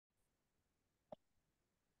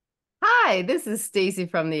Hi, this is Stacey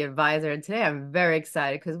from The Advisor, and today I'm very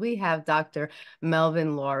excited because we have Dr.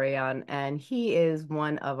 Melvyn Lurie on, and he is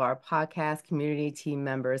one of our podcast community team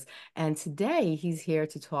members. And today he's here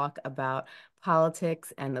to talk about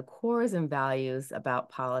politics and the cores and values about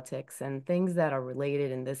politics and things that are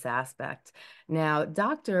related in this aspect. Now,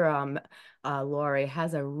 Dr. Lurie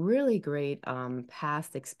has a really great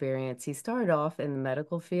past experience. He started off in the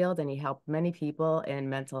medical field and he helped many people in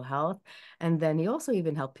mental health. And then he also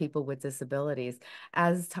even helped people with disabilities.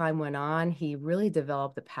 As time went on, he really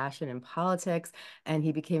developed a passion in politics and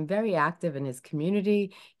he became very active in his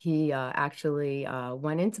community. He actually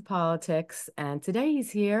went into politics. And today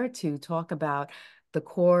he's here to talk about the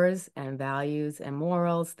cores and values and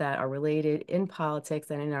morals that are related in politics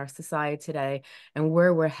and in our society today and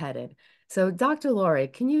where we're headed. So, Dr.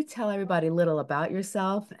 Lurie, can you tell everybody a little about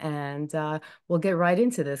yourself and we'll get right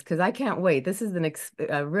into this because I can't wait. This is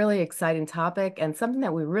a really exciting topic and something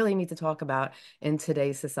that we really need to talk about in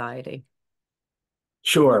today's society.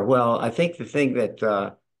 Sure. Well, I think the thing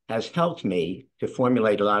that has helped me to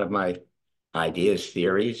formulate a lot of my ideas,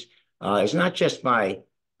 theories, is not just my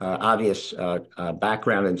obvious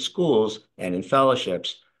background in schools and in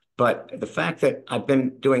fellowships, but the fact that I've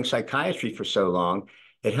been doing psychiatry for so long,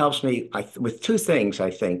 it helps me with two things I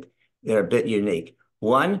think that are a bit unique.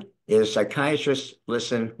 One is psychiatrists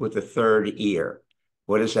listen with the third ear.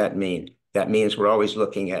 What does that mean? That means we're always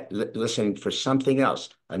looking at listening for something else,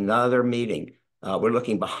 another meeting. We're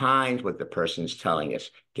looking behind what the person's telling us,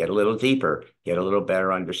 get a little deeper, get a little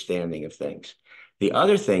better understanding of things. The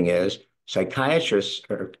other thing is psychiatrists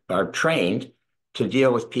are trained to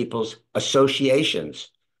deal with people's associations.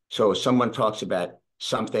 So if someone talks about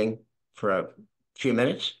something for a few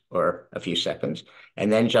minutes or a few seconds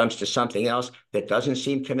and then jumps to something else that doesn't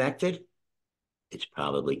seem connected, it's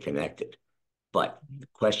probably connected. But the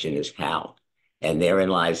question is how. And therein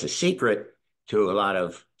lies the secret to a lot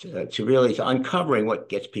of to uncovering what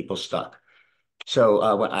gets people stuck. So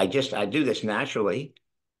I do this naturally,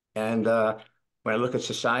 and when I look at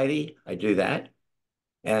society, I do that,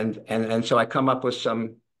 and so I come up with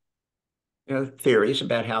some theories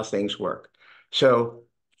about how things work. So,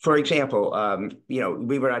 for example,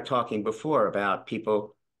 we were not talking before about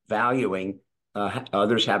people valuing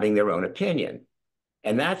others having their own opinion,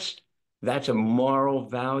 and that's a moral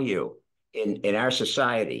value in our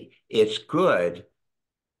society. It's good,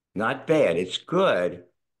 not bad. It's good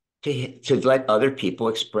to let other people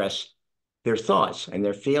express their thoughts and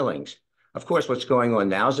their feelings. Of course, what's going on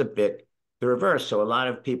now is a bit the reverse. So a lot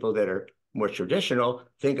of people that are more traditional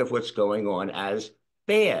think of what's going on as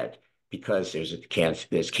bad because there's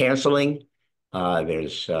canceling,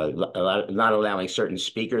 there's a lot not allowing certain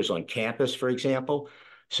speakers on campus, for example.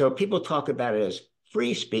 So people talk about it as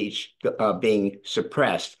free speech being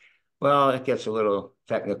suppressed. Well, it gets a little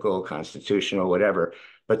technical, constitutional, whatever.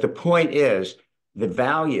 But the point is the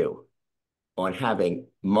value on having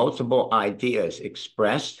multiple ideas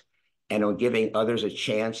expressed and on giving others a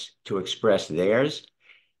chance to express theirs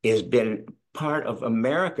has been part of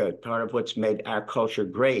America, part of what's made our culture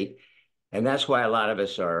great. And that's why a lot of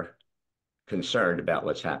us are concerned about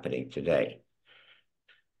what's happening today.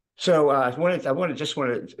 So just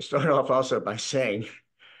want to start off also by saying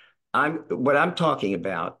what I'm talking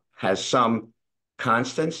about has some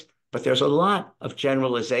constants, but there's a lot of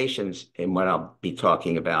generalizations in what I'll be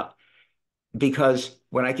talking about because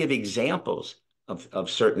when I give examples of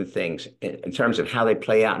certain things in terms of how they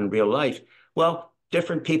play out in real life, well,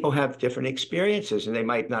 different people have different experiences and they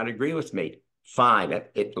might not agree with me. Fine,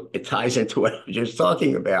 it ties into what I'm just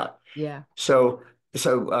talking about. Yeah. So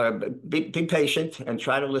be patient and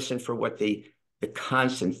try to listen for what the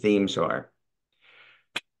constant themes are.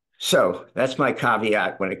 So that's my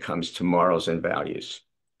caveat when it comes to morals and values.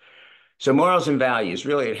 So morals and values,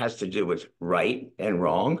 really, it has to do with right and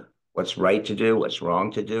wrong, what's right to do, what's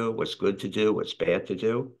wrong to do, what's good to do, what's bad to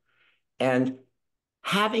do. And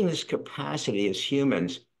having this capacity as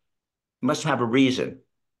humans must have a reason.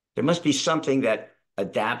 There must be something that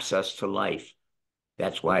adapts us to life.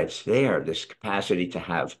 That's why it's there, this capacity to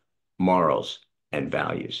have morals and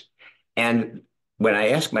values. And when I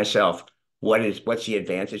ask myself, what's the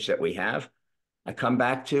advantage that we have? I come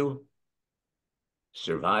back to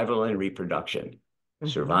survival and reproduction. Mhm.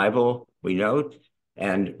 Survival, we know,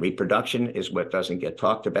 and reproduction is what doesn't get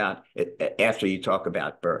talked about after you talk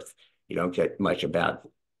about birth. You don't get much about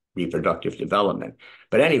reproductive development.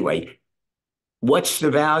 But anyway, what's the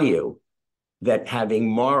value that having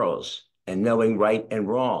morals and knowing right and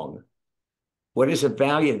wrong, what is the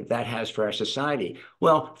value that that has for our society?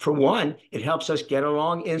 Well, for one, it helps us get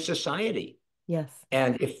along in society. Yes.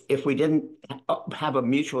 And if we didn't have a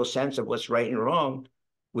mutual sense of what's right and wrong,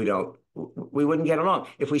 we wouldn't get along.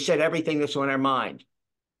 If we said everything that's on our mind,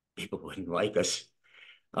 people wouldn't like us.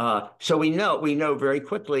 So we know very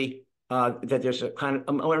quickly that there's a kind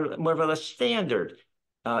of more of a standard.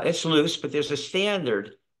 It's loose, but there's a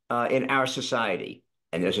standard in our society,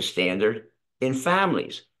 and there's a standard in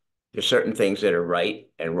families. There's certain things that are right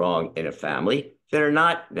and wrong in a family that are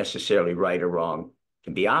not necessarily right or wrong,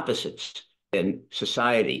 can be opposites in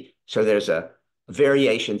society. So there's a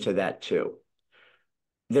variation to that too.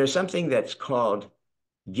 There's something that's called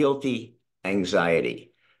guilty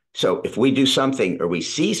anxiety. So if we do something or we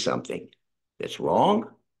see something that's wrong,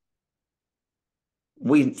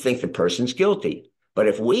 we think the person's guilty. But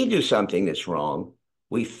if we do something that's wrong,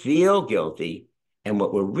 we feel guilty. And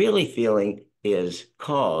what we're really feeling is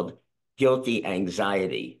called guilty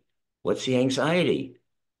anxiety. What's the anxiety?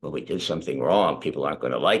 Well, we did something wrong. People aren't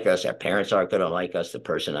going to like us. Our parents aren't going to like us. The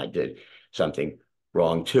person I did something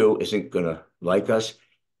wrong to isn't going to like us.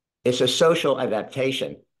 It's a social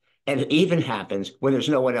adaptation. And it even happens when there's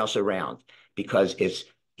no one else around because it's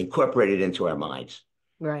incorporated into our minds.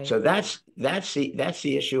 Right. So that's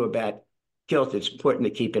the issue about guilt. It's important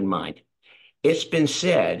to keep in mind. It's been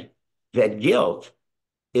said that guilt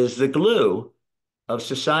is the glue of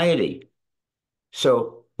society.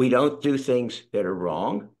 So we don't do things that are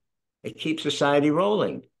wrong. It keeps society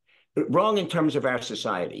rolling. Wrong in terms of our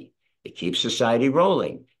society. It keeps society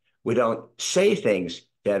rolling. We don't say things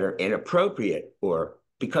that are inappropriate or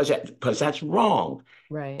because that's wrong.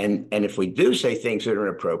 Right. And if we do say things that are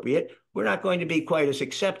inappropriate, we're not going to be quite as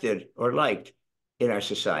accepted or liked in our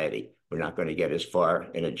society. We're not going to get as far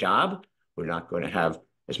in a job. We're not going to have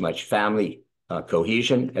as much family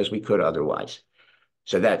cohesion as we could otherwise.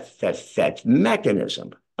 So that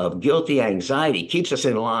mechanism of guilty anxiety keeps us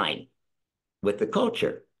in line with the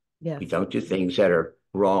culture. Yes. We don't do things that are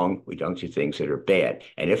wrong. We don't do things that are bad.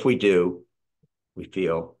 And if we do, we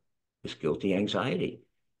feel this guilty anxiety.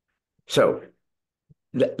 So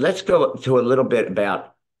let's go to a little bit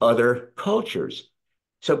about other cultures.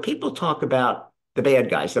 So people talk about the bad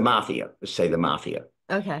guys, the mafia, let's say the mafia.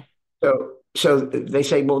 Okay. So they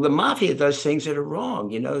say, well, the mafia does things that are wrong.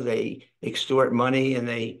 You know, they extort money and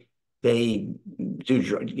they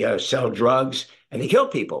sell drugs and they kill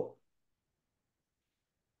people.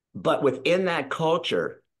 But within that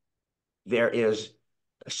culture, there is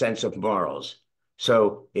a sense of morals.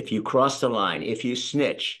 So if you cross the line, if you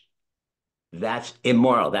snitch, that's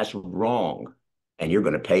immoral. That's wrong, and you're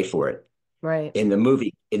going to pay for it. Right. In the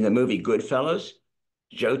movie Goodfellas,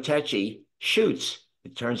 Joe Pesci shoots.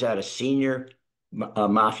 It turns out a senior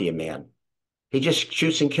mafia man. He just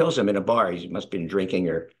shoots and kills him in a bar. He must have been drinking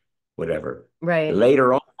or whatever. Right.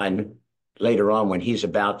 Later on, later on, when he's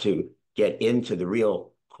about to get into the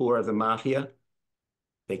real core of the mafia,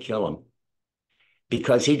 they kill him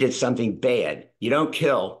because he did something bad. You don't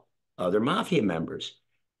kill other mafia members.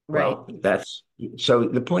 Right. Well, that's so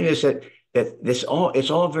the point is that it's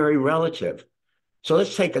all very relative. So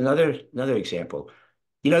let's take another example.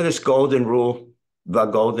 You know this golden rule, the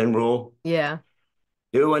golden rule, Yeah.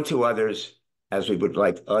 do unto others as we would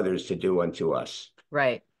like others to do unto us.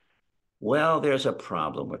 Right. Well, there's a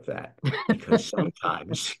problem with that because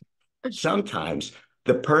sometimes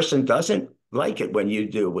the person doesn't like it when you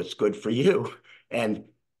do what's good for you, and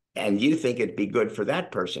you think it'd be good for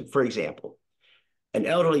that person. For example, an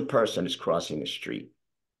elderly person is crossing the street,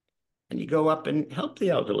 and you go up and help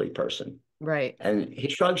the elderly person, Right. and he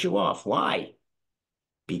shrugs you off. Why?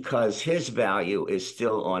 Because his value is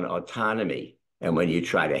still on autonomy, and when you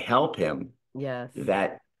try to help him, Yes.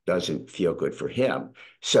 that doesn't feel good for him.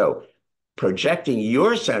 So projecting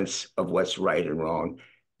your sense of what's right and wrong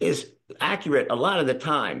is accurate a lot of the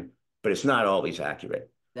time, but it's not always accurate.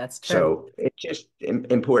 That's true. So it's just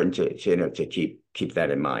important to keep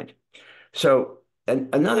that in mind. So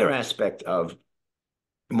another aspect of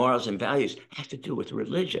morals and values has to do with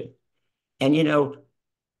religion. And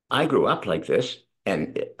I grew up like this,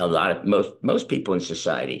 and a lot of most people in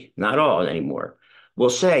society, not all anymore, will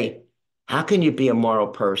say, "How can you be a moral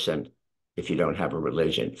person if you don't have a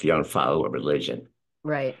religion, if you don't follow a religion?"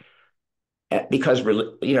 Right. Because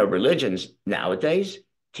religions nowadays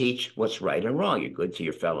teach what's right and wrong. You're good to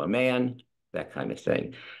your fellow man, that kind of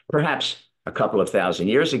thing. Perhaps a couple of thousand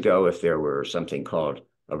years ago, if there were something called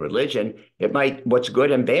a religion, what's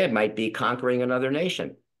good and bad might be conquering another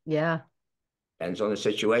nation. Yeah. Depends on the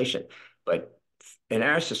situation. But in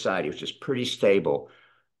our society, which is pretty stable,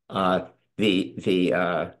 uh,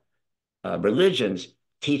 the religions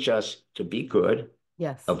teach us to be good,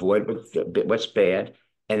 Yes. avoid what's bad,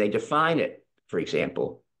 and they define it. For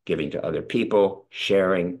example, giving to other people,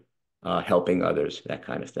 sharing, helping others, that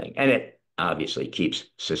kind of thing. And it obviously keeps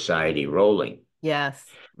society rolling. Yes.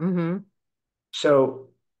 Mm-hmm. So,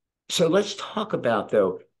 so let's talk about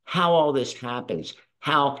though how all this happens,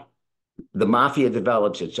 how the mafia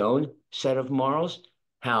develops its own set of morals,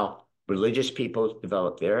 how religious people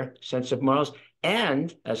develop their sense of morals,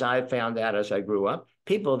 and as I found out as I grew up,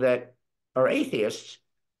 people that are atheists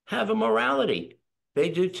have a morality. They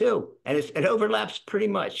do too, and it overlaps pretty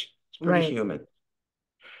much. It's pretty Right. human.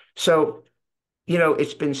 So,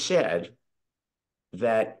 it's been said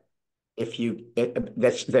that if you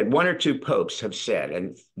that's that one or two popes have said,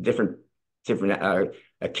 and different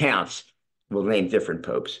accounts will name different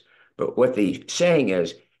popes, but what the saying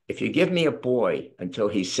is, if you give me a boy until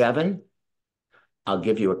he's 7, I'll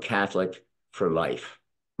give you a Catholic for life,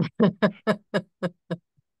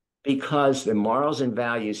 because the morals and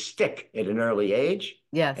values stick at an early age,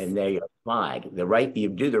 Yes. and they apply you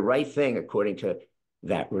do the right thing according to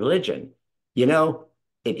that religion. You know,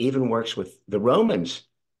 it even works with the Romans.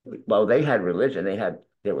 Well, they had religion,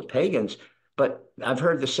 they were pagans, but I've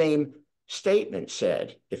heard the same statement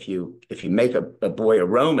said. If you make a boy a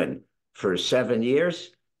Roman for 7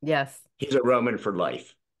 years, Yes. he's a Roman for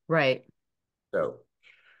life. Right. So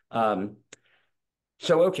um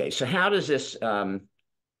so okay, so how does this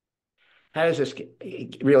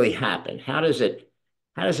really happen? How does it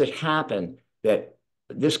happen that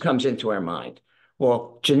this comes into our mind?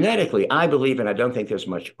 Well, genetically, I believe, and I don't think there's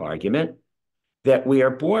much argument, that we are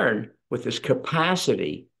born with this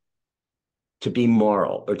capacity to be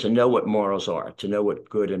moral, or to know what morals are, to know what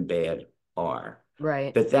good and bad are.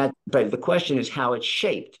 Right. But the question is how it's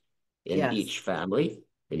shaped in Yes. each family,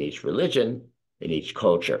 in each religion, in each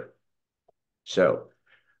culture. So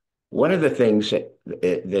one of the things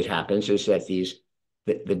that happens is that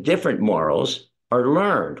the different morals are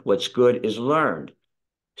learned. What's good is learned.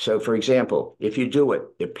 So, for example, if you do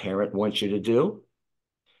what the parent wants you to do,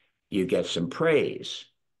 you get some praise.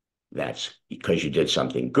 That's because you did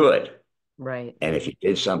something good. Right. And if you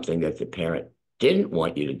did something that the parent didn't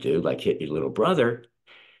want you to do, like hit your little brother,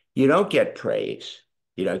 you don't get praise.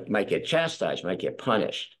 You might get chastised, you might get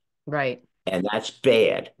punished. Right. And that's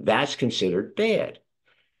bad. That's considered bad.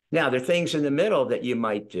 Now, there are things in the middle that you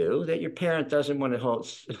might do that your parent doesn't want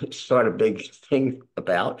to start a big thing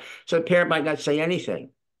about. So the parent might not say anything,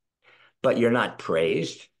 but you're not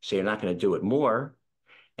praised, so you're not going to do it more,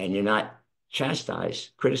 and you're not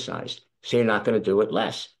chastised, criticized, so you're not going to do it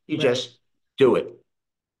less. You Right. just do it.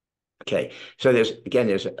 Okay. So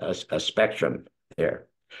there's a spectrum there.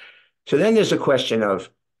 So then there's a question of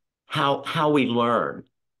how we learn.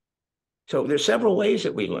 So there's several ways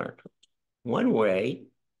that we learn. One way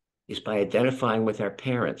is by identifying with our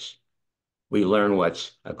parents. We learn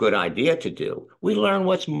what's a good idea to do. We learn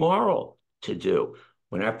what's moral to do.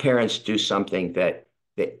 When our parents do something that,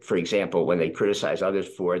 for example, when they criticize others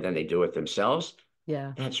for it, then they do it themselves,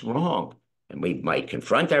 Yeah. that's wrong. And we might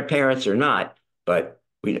confront our parents or not, but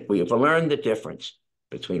we have learned the difference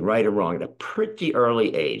between right or wrong at a pretty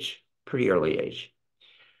early age, pretty early age.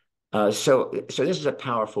 So this is a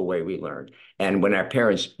powerful way we learn. And when our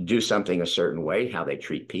parents do something a certain way, how they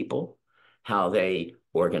treat people, how they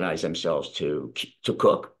organize themselves to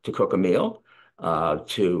cook a meal,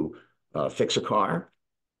 to fix a car,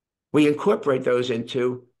 we incorporate those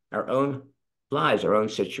into our own lives, our own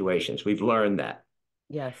situations. We've learned that.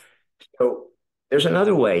 Yes. So there's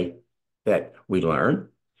another way that we learn.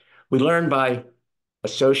 We learn by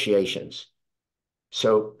associations.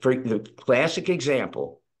 So for the classic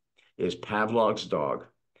example is Pavlov's dog.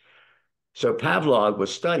 So Pavlov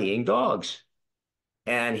was studying dogs,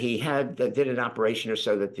 and he did an operation or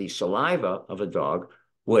so that the saliva of a dog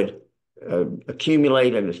would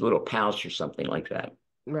accumulate in his little pouch or something like that.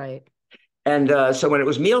 Right. And so when it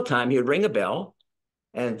was mealtime, he would ring a bell,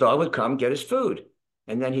 and the dog would come get his food,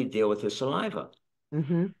 and then he'd deal with his saliva.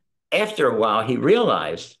 Mm-hmm. After a while, he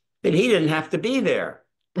realized that he didn't have to be there.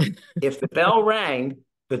 If the bell rang,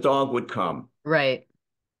 the dog would come. Right.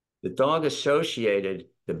 The dog associated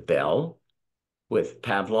the bell with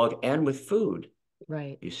Pavlov and with food,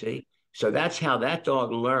 Right. you see? So that's how that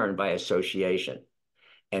dog learned, by association.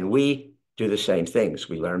 And we do the same things.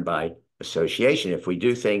 We learn by association. If we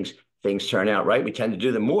do things turn out right, we tend to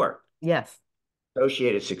do them more. Yes.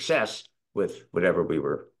 Associated success with whatever we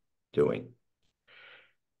were doing.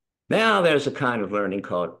 Now there's a kind of learning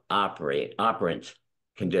called operant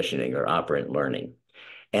conditioning, or operant learning.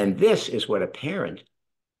 And this is what a parent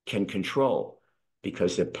can control,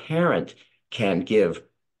 because the parent can give,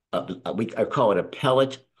 I call it a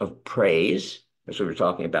pellet of praise, as we were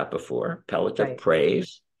talking about before, pellet of Right.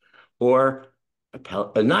 praise, or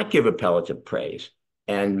not give a pellet of praise,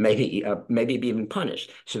 and maybe be even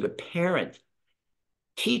punished. So the parent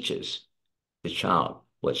teaches the child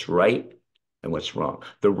what's right and what's wrong,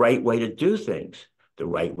 the right way to do things, the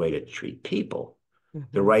right way to treat people,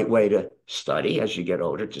 the Hmm. right way to study as you get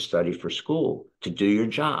older, to study for school, to do your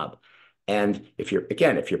job. And if your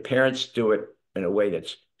parents do it in a way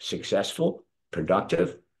that's successful,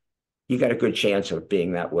 productive, you got a good chance of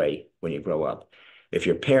being that way when you grow up. If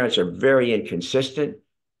your parents are very inconsistent,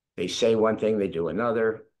 they say one thing, they do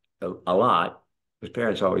another a lot, because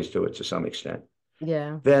parents always do it to some extent,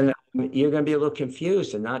 Yeah. then you're going to be a little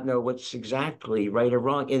confused and not know what's exactly right or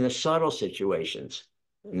wrong in the subtle situations,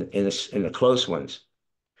 in the close ones.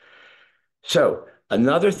 So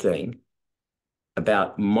another thing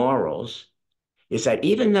about morals is that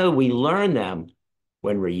even though we learn them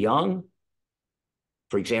when we're young,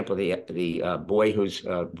 for example, the boy who's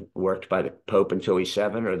worked by the Pope until he's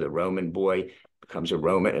 7, or the Roman boy becomes a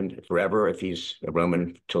Roman forever if he's a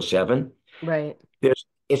Roman till 7. Right.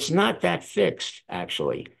 It's not that fixed,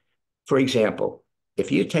 actually. For example,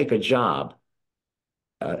 if you take a job,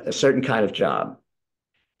 a certain kind of job,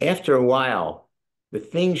 after a while, the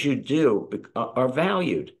things you do are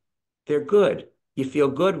valued. They're good. You feel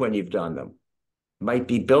good when you've done them. Might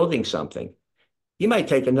be building something. You might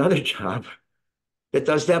take another job that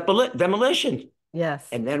does demolition. Yes.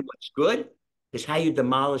 And then what's good is how you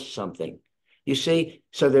demolish something. You see,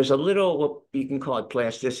 so there's a little, what you can call it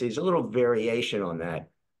plasticity, there's a little variation on that,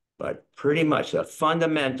 but pretty much the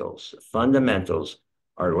fundamentals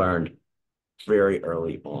are learned very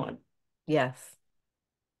early on. Yes,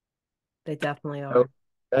 they definitely So are.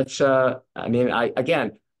 that's, I mean,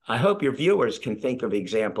 I hope your viewers can think of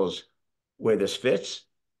examples where this fits,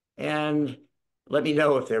 and let me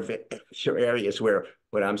know if there are areas where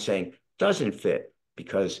what I'm saying doesn't fit,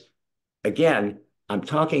 because again, I'm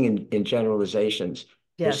talking in generalizations.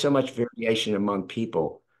 There's Yes. so much variation among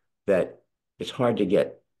people that it's hard to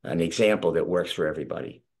get an example that works for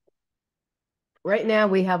everybody. Right now,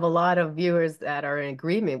 we have a lot of viewers that are in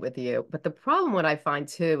agreement with you. But the problem, what I find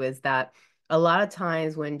too, is that a lot of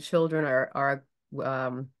times when children are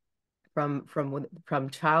from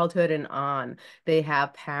childhood and on, they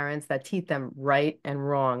have parents that teach them right and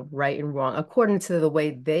wrong, according to the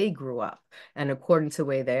way they grew up and according to the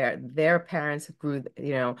way their parents grew,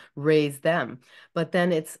 raised them. But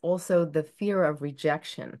then it's also the fear of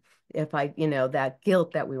rejection. If I, that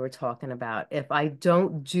guilt that we were talking about, if I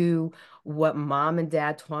don't do what mom and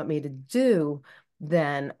dad taught me to do,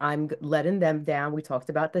 then I'm letting them down. We talked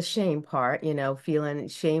about the shame part, feeling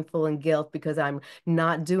shameful and guilt because I'm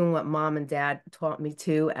not doing what mom and dad taught me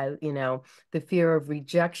to, as the fear of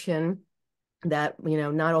rejection that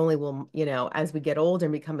not only will as we get older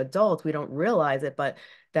and become adults we don't realize it, but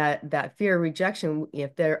that fear of rejection,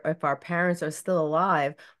 if our parents are still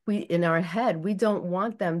alive, we in our head we don't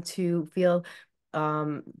want them to feel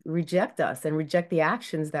reject us and reject the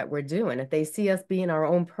actions that we're doing. If they see us being our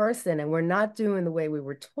own person and we're not doing the way we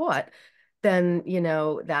were taught, then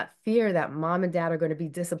that fear that mom and dad are going to be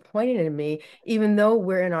disappointed in me, even though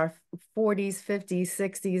we're in our 40s, 50s,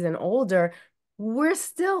 60s and older, we're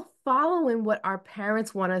still following what our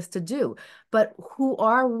parents want us to do. But who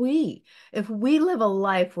are we? If we live a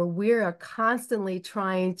life where we are constantly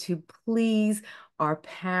trying to please our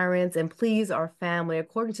parents and please our family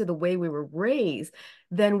according to the way we were raised,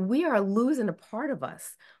 then we are losing a part of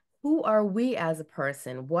us. Who are we as a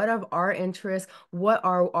person? What are our interests? What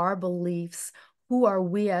are our beliefs? Who are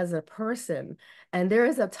we as a person? And there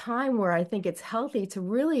is a time where I think it's healthy to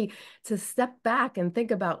really to step back and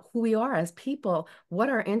think about who we are as people, what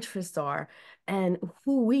our interests are, and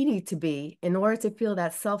who we need to be in order to feel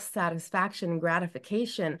that self-satisfaction and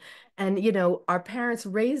gratification. And our parents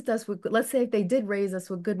raised us with, let's say if they did raise us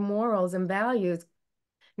with good morals and values,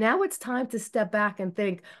 now it's time to step back and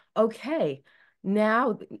think, okay,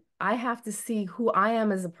 now I have to see who I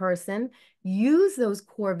am as a person, use those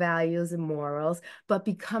core values and morals, but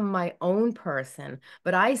become my own person.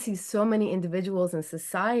 But I see so many individuals in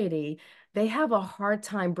society, they have a hard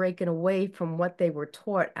time breaking away from what they were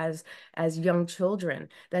taught as young children,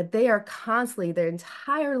 that they are constantly their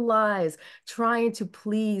entire lives trying to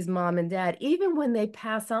please mom and dad. Even when they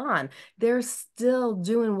pass on, they're still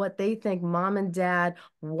doing what they think mom and dad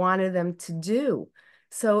wanted them to do.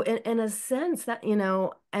 So in a sense that,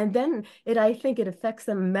 and then I think it affects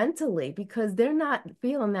them mentally because they're not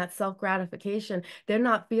feeling that self-gratification. They're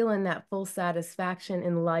not feeling that full satisfaction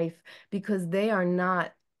in life because they are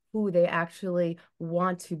not who they actually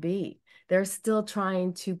want to be. They're still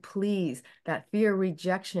trying to please. That fear of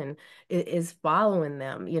rejection is following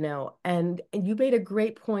them, and you made a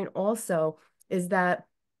great point also, is that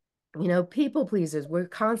people pleasers. We're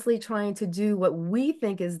constantly trying to do what we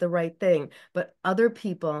think is the right thing, but other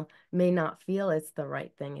people may not feel it's the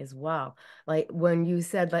right thing as well. Like when you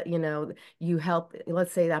said that, you help,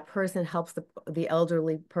 let's say that person helps the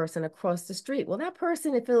elderly person across the street. Well, that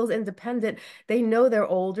person, it feels independent. They know they're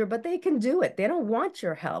older, but they can do it. They don't want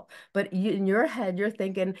your help. But in your head, you're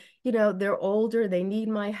thinking, they're older, they need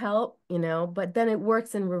my help, but then it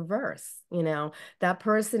works in reverse. That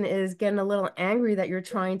person is getting a little angry that you're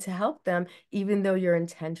trying to help them, even though your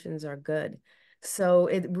intentions are good. So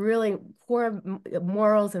it really, core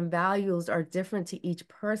morals and values are different to each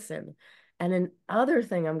person. And another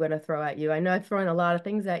thing I'm going to throw at you, I know I've thrown a lot of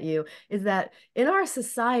things at you, is that in our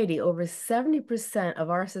society, over 70% of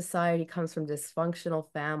our society comes from dysfunctional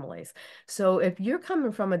families. So if you're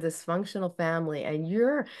coming from a dysfunctional family and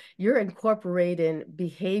you're incorporating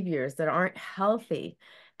behaviors that aren't healthy,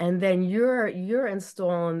 and then you're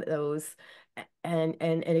installing those, and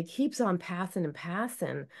it keeps on passing and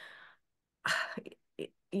passing.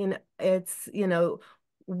 It's,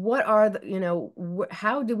 what are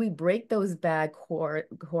how do we break those bad core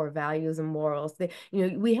values and morals?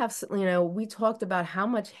 We have, we talked about how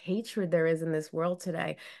much hatred there is in this world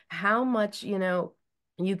today, how much,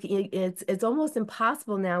 it's almost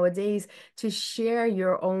impossible nowadays to share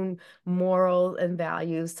your own moral and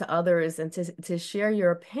values to others, and to share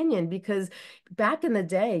your opinion, because back in the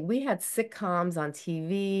day we had sitcoms on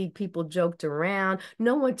TV, people joked around,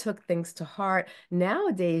 no one took things to heart.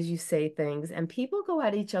 Nowadays you say things and people go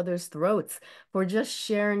at each other's throats for just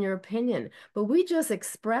sharing your opinion, but we just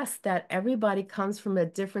expressed that everybody comes from a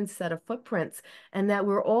different set of footprints, and that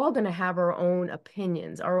we're all going to have our own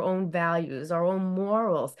opinions, our own values, our own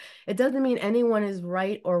morals. It doesn't mean anyone is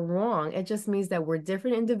right or wrong. It just means that we're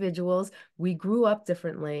different individuals. We grew up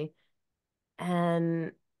differently,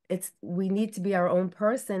 and we need to be our own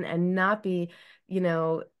person and not be,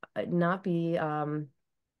 not be I'm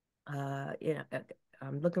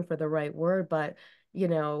looking for the right word, but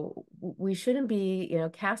we shouldn't be,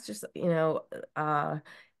 cast yourself, uh,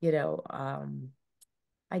 you know,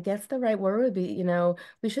 I guess the right word would be,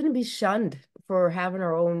 we shouldn't be shunned for having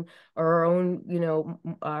our own, our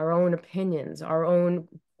own opinions, our own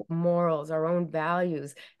morals, our own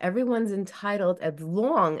values. Everyone's entitled, as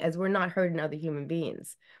long as we're not hurting other human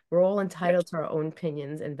beings. We're all entitled to our own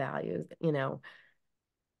opinions and values.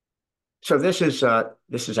 So this is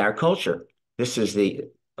our culture. This is the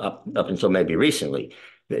up until maybe recently,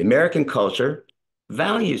 the American culture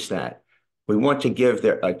values that. We want to give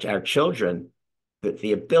our children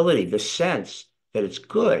the ability, the sense that it's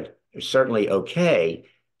good, it's certainly okay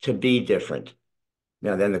to be different.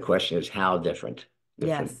 Now, then the question is how different?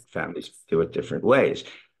 Different Yes, families do it different ways.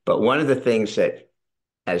 But one of the things that,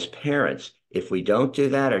 as parents, if we don't do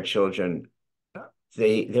that, our children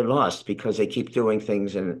they're lost because they keep doing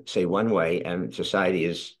things in, say, one way, and society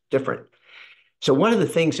is different. So one of the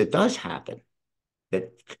things that does happen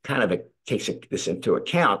that kind of takes this into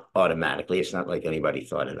account automatically, it's not like anybody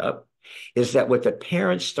thought it up, is that what the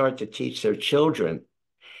parents start to teach their children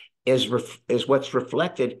is what's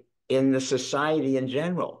reflected in the society in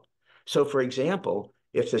general. So, for example,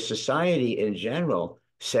 if the society in general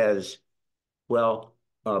says, well,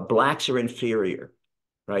 blacks are inferior,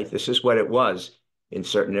 right? This is what it was in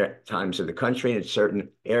certain times of the country and in certain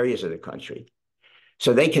areas of the country.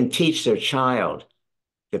 So they can teach their child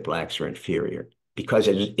that blacks are inferior because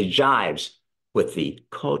it jives with the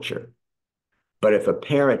culture. But if a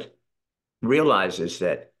parent realizes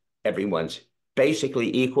that everyone's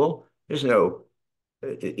basically equal, there's no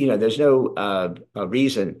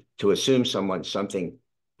reason to assume someone's something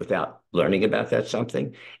without learning about that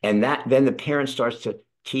something. And then the parent starts to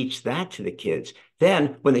teach that to the kids.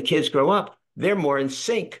 Then when the kids grow up, they're more in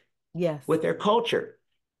sync yes, with their culture,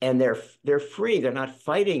 and they're free. They're not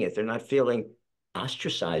fighting it. They're not feeling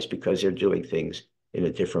ostracized because they're doing things in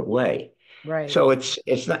a different way. right. So it's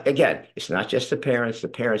not just the parents. The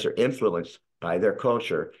parents are influenced by their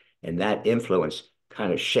culture, and that influence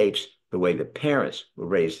kind of shapes the way the parents will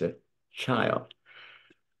raise the child.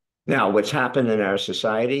 Now, what's happened in our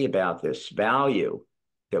society about this value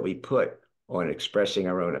that we put on expressing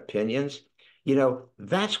our own opinions,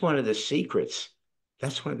 that's one of the secrets.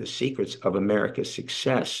 That's one of the secrets of America's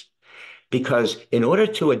success. Because in order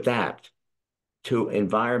to adapt to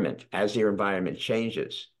environment, as your environment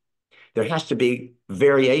changes, there has to be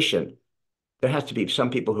variation. There has to be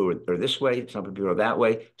some people who are this way, some people are that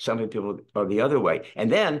way, some people are the other way.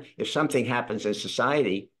 And then if something happens in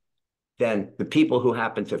society, then the people who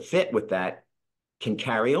happen to fit with that can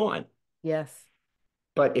carry on. Yes,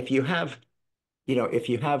 But if you have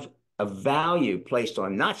a value placed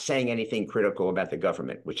on not saying anything critical about the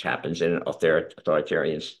government, which happens in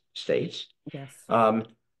authoritarian states, yes, um,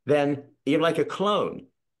 then you're like a clone.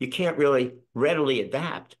 You can't really readily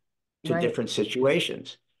adapt. to Right. different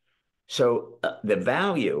situations. So the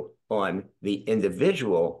value on the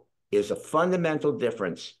individual is a fundamental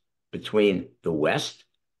difference between the West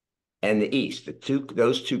and the East,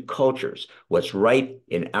 those two cultures. What's right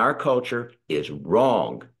in our culture is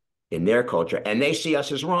wrong in their culture, and they see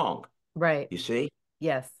us as wrong. Right. You see?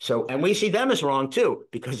 Yes. So, and we see them as wrong too,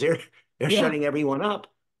 because they're Yeah. shutting everyone up,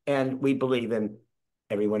 and we believe in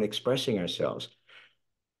everyone expressing ourselves.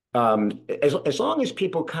 As long as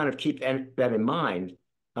people kind of keep that in mind,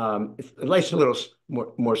 life's a little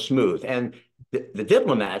more smooth. And the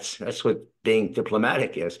diplomats, that's what being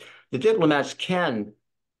diplomatic is. The diplomats can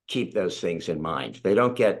keep those things in mind. They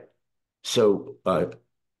don't get so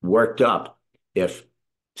worked up if,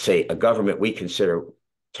 say, a government we consider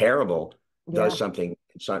terrible Yeah. does something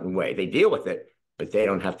in certain way. They deal with it, but they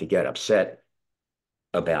don't have to get upset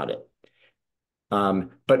about it.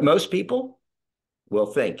 But most people will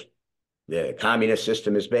think the communist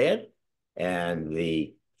system is bad and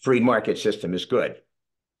the free market system is good.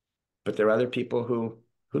 But there are other people who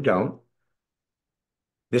don't.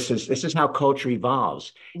 This is how culture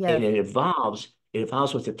evolves. And Yes. it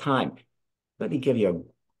evolves with the time. Let me give you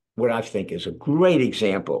what I think is a great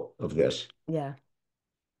example of this. Yeah.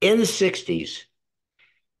 In the 60s,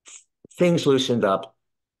 things loosened up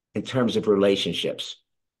in terms of relationships.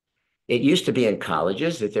 It used to be in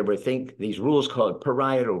colleges that there were these rules called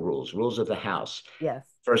parietal rules, rules of the house. Yes.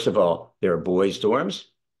 First of all, there are boys' dorms,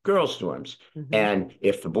 girls' dorms. Hmm. And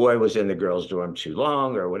if the boy was in the girls' dorm too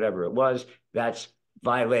long or whatever it was, that's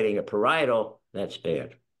violating a parietal. That's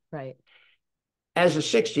bad. Right. As the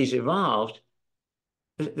 60s evolved,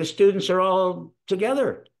 the students are all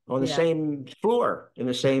together on the Yeah. same floor in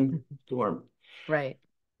the same dorm. Right.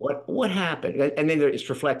 What happened? And then it's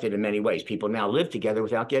reflected in many ways. People now live together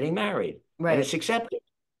without getting married, and Right. it's accepted.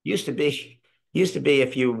 Used to be, used to be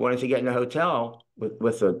if you wanted to get in a hotel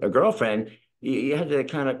with a girlfriend, you had to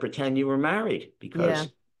kind of pretend you were married Yeah.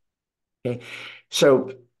 because. Okay.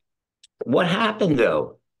 So what happened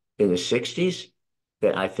though in the 60s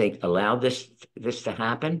that I think allowed this to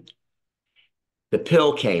happen? The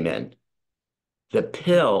pill came in. The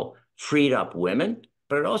pill freed up women,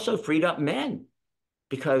 but it also freed up men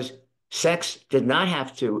because sex did not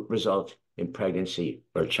have to result in pregnancy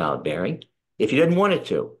or childbearing if you didn't want it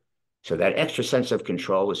to. So that extra sense of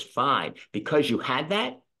control was fine. Because you had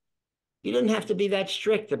that, you didn't have to be that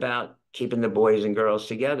strict about keeping the boys and girls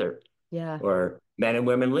together Yeah. or men and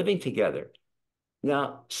women living together.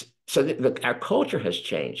 Now, so our culture has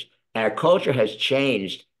changed. Our culture has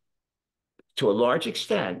changed to a large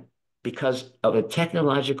extent because of a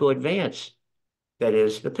technological advance that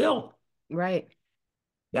is the pill. Right.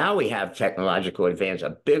 Now we have technological advance, a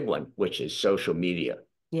big one, which is social media.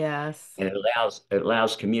 Yes. And it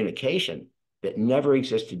allows communication that never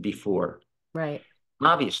existed before. Right.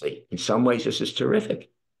 Obviously, in some ways, this is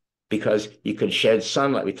terrific because you can shed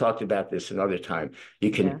sunlight. We talked about this another time. You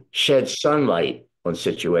Yeah. can shed sunlight on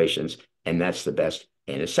situations, and that's the best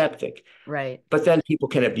antiseptic. Right. But then people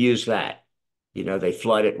can abuse that. They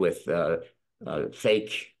flood it with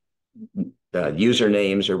fake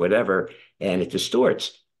usernames or whatever, and it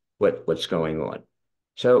distorts what's going on.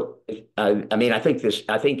 So, I mean, I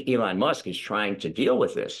think Elon Musk is trying to deal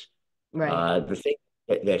with this. Right. The thing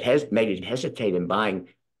that has made him hesitate in buying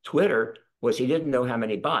Twitter was he didn't know how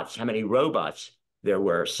many bots, how many robots there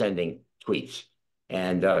were sending tweets.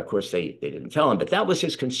 And of course, they didn't tell him, but that was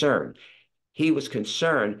his concern. He was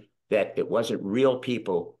concerned that it wasn't real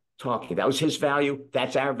people talking. That was his value.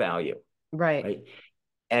 That's our value, Right. right?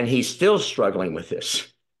 And he's still struggling with this.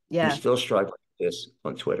 He's Yes. still struggling with this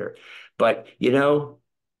on Twitter. But,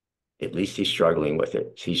 at least he's struggling with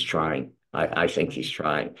it. He's trying. I think he's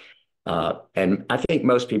trying. And I think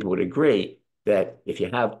most people would agree that if you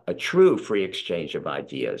have a true free exchange of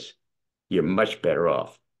ideas, you're much better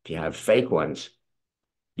off. If you have fake ones,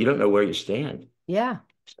 you don't know where you stand. Yeah.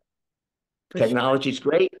 For sure. Technology is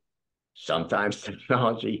great. Sometimes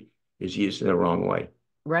technology is used in the wrong way,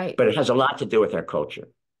 Right. but it has a lot to do with our culture,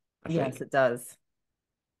 I Yes, think. it does.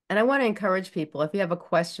 And I want to encourage people, if you have a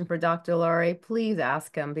question for Dr. Lurie, please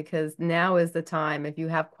ask him because now is the time. If you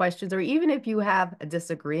have questions, or even if you have a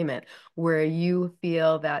disagreement where you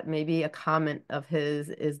feel that maybe a comment of his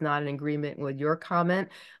is not in agreement with your comment,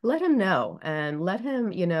 let him know and let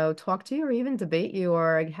him, talk to you or even debate you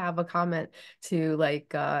or have a comment to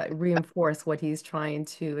reinforce what he's trying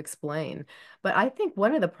to explain. But I think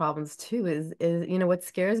one of the problems too is what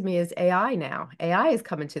scares me is AI now. AI is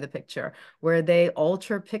coming to the picture where they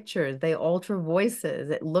alter pictures, they alter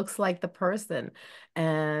voices. It looks like the person.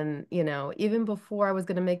 And, even before I was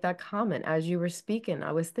going to make that comment, as you were speaking,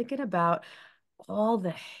 I was thinking about all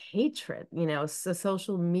the hatred, so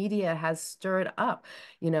social media has stirred up.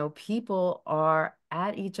 People are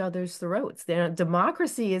at each other's throats.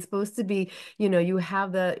 Democracy is supposed to be, you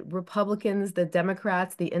have the Republicans, the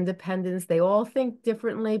Democrats, the independents, they all think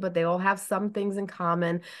differently, but they all have some things in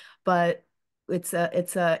common. But it's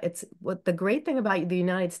what the great thing about the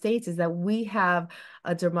United States is that we have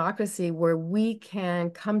a democracy where we can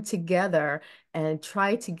come together and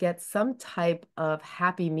try to get some type of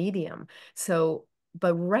happy medium. So,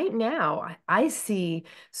 but right now, I see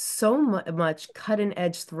so much cutting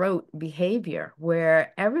edge throat behavior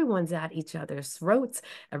where everyone's at each other's throats.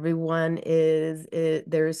 Everyone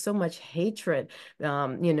there is so much hatred.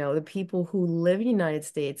 The people who live in the United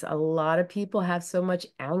States, a lot of people have so much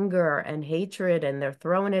anger and hatred, and they're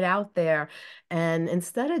throwing it out there. And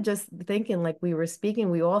instead of just thinking like we were speaking,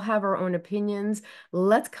 we all have our own opinions.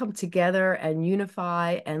 Let's come together and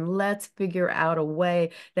unify, and let's figure out a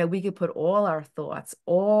way that we could put all our thoughts,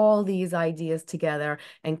 all these ideas together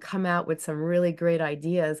and come out with some really great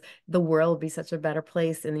ideas. The world would be such a better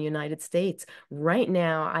place in the United States. Right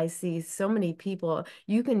now, I see so many people.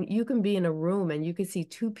 You can be in a room and you can see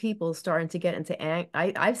two people starting to get into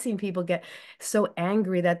I've seen people get so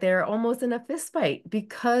angry that they're almost in a fist fight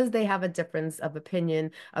because they have a difference of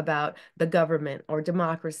opinion about the government or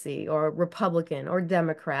democracy or Republican or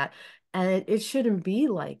Democrat. And it shouldn't be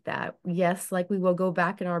like that. Yes, like we will go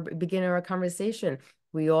back in our beginning of our conversation.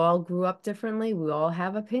 We all grew up differently. We all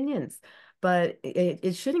have opinions. But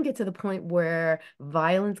it shouldn't get to the point where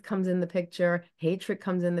violence comes in the picture, hatred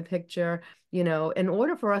comes in the picture. In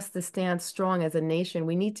order for us to stand strong as a nation,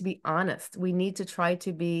 we need to be honest. We need to try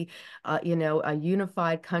to be, a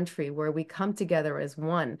unified country where we come together as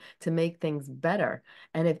one to make things better.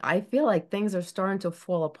 And if I feel like things are starting to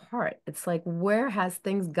fall apart, it's like, where has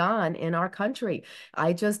things gone in our country?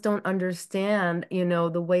 I just don't understand,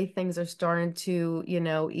 the way things are starting to,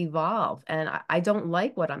 evolve. And I don't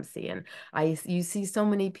like what I'm seeing. You see so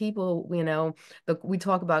many people, we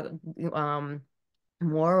talk about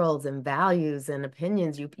morals and values and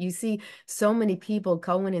opinions. You see so many people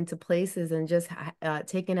going into places and just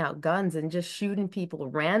taking out guns and just shooting people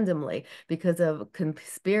randomly because of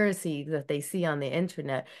conspiracy that they see on the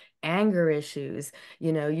internet, anger issues.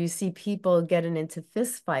 You see people getting into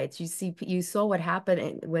fist fights. You saw what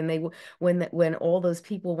happened when all those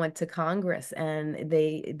people went to Congress and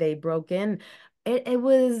they broke in. It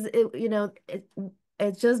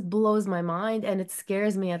just blows my mind and it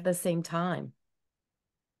scares me at the same time.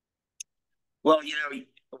 Well,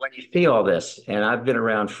 when you see all this, and I've been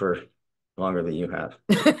around for longer than you have,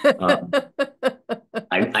 um,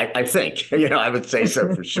 I think, I would say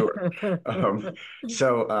so for sure. Um,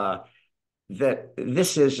 so that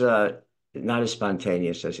this is not as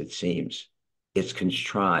spontaneous as it seems. It's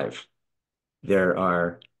contrived. There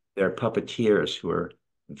are there are puppeteers who are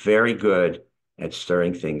very good at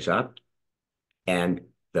stirring things up, and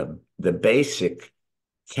the basic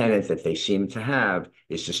tenet that they seem to have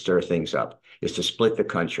is to stir things up, is to split the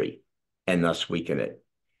country and thus weaken it.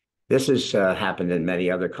 This has happened in many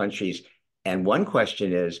other countries. And one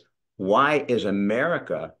question is, why is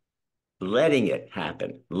America letting it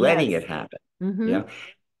happen? Letting Yes. it happen. Hmm. Yeah.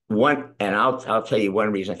 And I'll tell you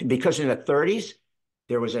one reason. Because in the 30s,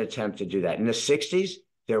 there was an attempt to do that. In the 60s,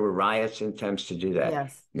 there were riots and attempts to do that.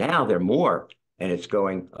 Yes. Now there are more, and it's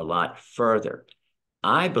going a lot further.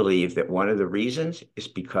 I believe that one of the reasons is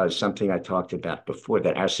because something I talked about before,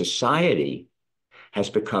 that our society has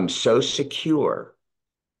become so secure.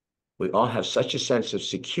 We all have such a sense of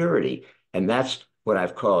security. And that's what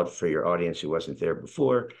I've called, for your audience who wasn't there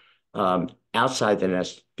before, outside the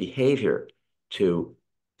nest behavior, to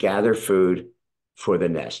gather food for the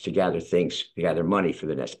nest, to gather things, to gather money for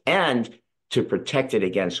the nest, and to protect it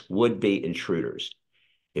against would-be intruders.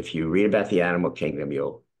 If you read about the animal kingdom,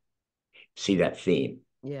 you'll see that theme.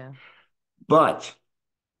 Yeah. But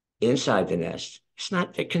inside the nest, it's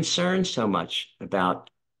not they're concerned so much about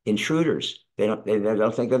intruders. They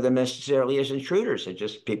don't think of them necessarily as intruders. They're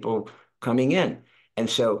just people coming in. And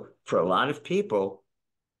so for a lot of people,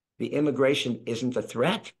 the immigration isn't a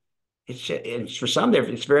threat. It's for some,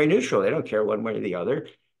 it's very neutral. They don't care one way or the other.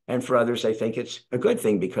 And for others, they think it's a good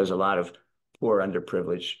thing because a lot of poor,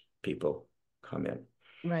 underprivileged people come in.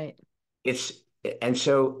 Right. It's and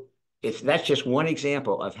so that's just one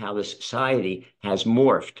example of how the society has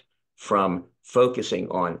morphed from focusing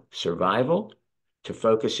on survival to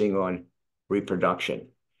focusing on reproduction.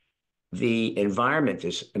 The environment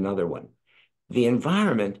is another one. The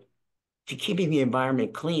environment, to keeping the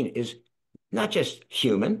environment clean, is not just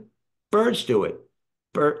human. Birds do it.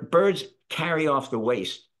 Birds carry off the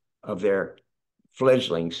waste of their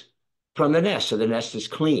fledglings from the nest, so the nest is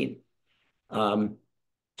clean. Um,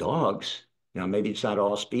 dogs, maybe it's not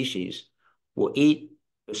all species, will eat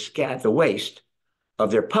the waste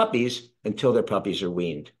of their puppies until their puppies are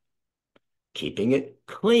weaned, keeping it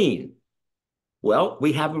clean. Well,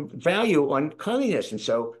 we have a value on cleanliness. And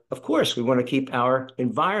so, of course, we want to keep our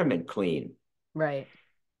environment clean. Right.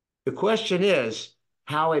 The question is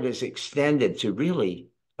how it is extended to really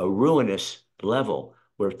a ruinous level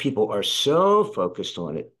where people are so focused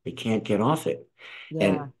on it, they can't get off it.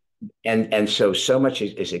 Yeah. And so much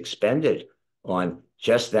is expended on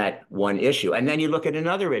just that one issue. And then you look at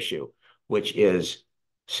another issue, which is,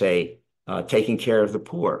 say, taking care of the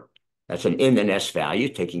poor. That's an in the nest value,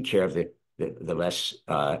 taking care of the less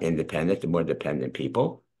independent, the more dependent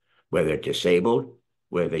people, whether they're disabled,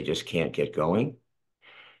 where they just can't get going.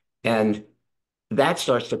 And that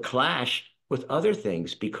starts to clash with other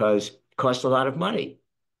things because it costs a lot of money.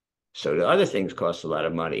 So the other things cost a lot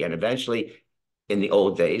of money. And eventually, in the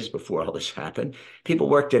old days, before all this happened, people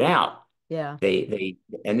worked it out. Yeah. They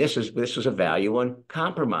and this was a value on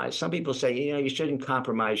compromise. Some people say, you shouldn't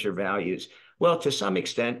compromise your values. Well, to some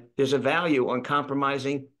extent, there's a value on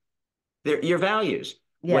compromising your values.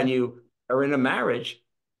 When Yeah. you are in a marriage,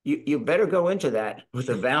 you better go into that with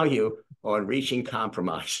a value on reaching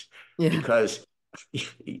compromise Yeah. because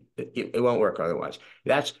it won't work otherwise.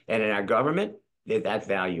 And in our government, that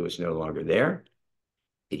value is no longer there.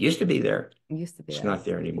 It used to be there. It used to be It's there. not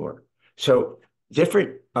there anymore. So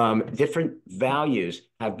different values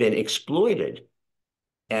have been exploited.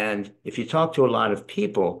 And if you talk to a lot of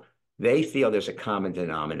people, they feel there's a common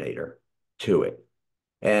denominator to it.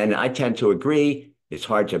 And I tend to agree. It's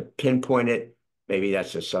hard to pinpoint it. Maybe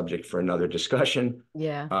that's a subject for another discussion.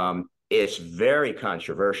 Yeah. It's very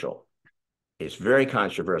controversial. It's very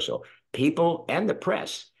controversial. People and the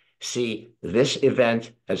press see this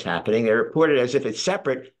event as happening. They report it as if it's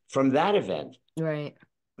separate from that event. Right.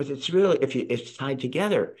 But it's really, it's tied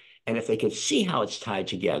together. And if they can see how it's tied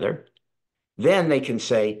together, then they can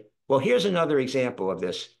say, well, here's another example of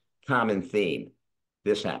this common theme.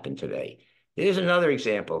 This happened today. Here's another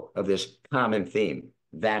example of this common theme.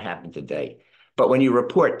 That happened today. But when you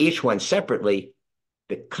report each one separately,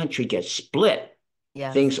 the country gets split.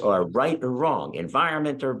 Yes. Things are right or wrong,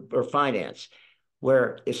 environment or finance,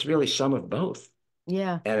 where it's really some of both.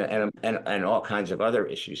 Yeah. And all kinds of other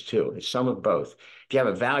issues too. It's some of both. If you have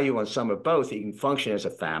a value on some of both, you can function as a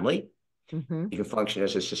family, Mm-hmm. you can function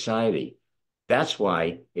as a society. That's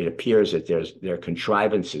why it appears that there are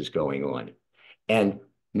contrivances going on. And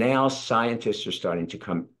now scientists are starting to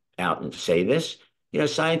come out and say this.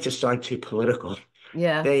 Scientists aren't too political.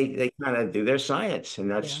 Yeah. They kind of do their science, and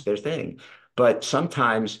Yeah. that's their thing. But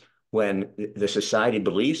sometimes when the society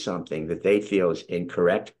believes something that they feel is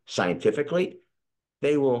incorrect scientifically,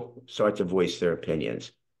 they will start to voice their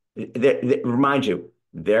opinions. Remind you,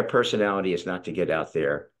 their personality is not to get out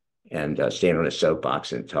there and stand on a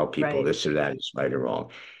soapbox and tell people Right. this or that is right or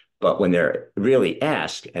wrong. But when they're really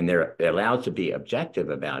asked and they're allowed to be objective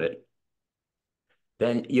about it,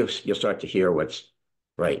 then you'll start to hear what's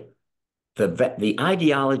right. The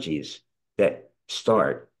ideologies that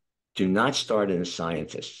do not start in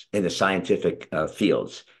the scientific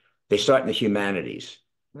fields. They start in the humanities.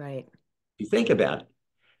 Right. You think about it.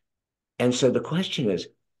 And so the question is,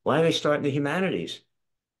 why do they start in the humanities?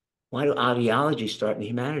 Why do ideologies start in the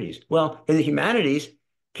humanities? Well, in the humanities,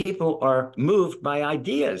 people are moved by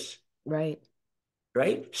ideas, Right.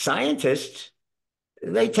 right? Scientists,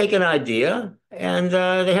 they take an idea and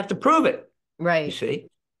they have to prove it, you Right. see?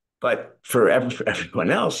 But for everyone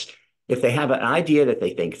else, if they have an idea that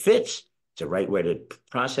they think fits, it's the right way to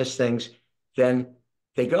process things, then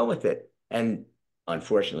they go with it. And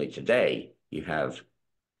unfortunately, today, you have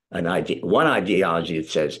one ideology that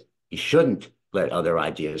says you shouldn't let other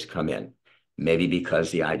ideas come in. Maybe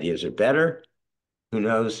because the ideas are better, who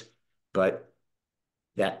knows? But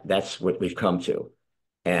that's what we've come to.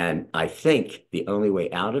 And I think the only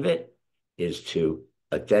way out of it is to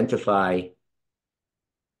identify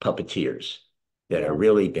puppeteers that are Yeah.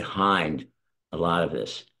 really behind a lot of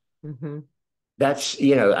this. Mm-hmm.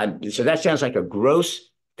 So that sounds like a gross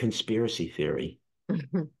conspiracy theory.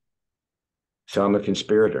 So I'm a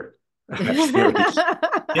conspirator. I have theories.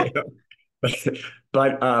 You know?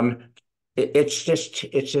 But it's just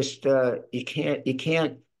you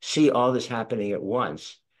can't see all this happening at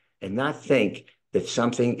once and not think that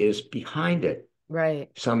something is behind it. Right.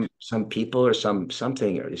 Some people or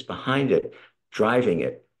something is behind it, driving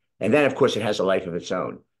it. And then of course it has a life of its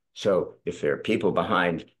own. So if there are people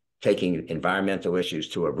behind taking environmental issues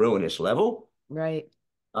to a ruinous level, Right.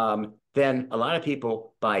 then a lot of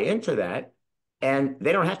people buy into that and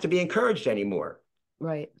they don't have to be encouraged anymore.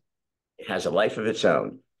 Right. It has a life of its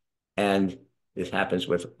own. And this happens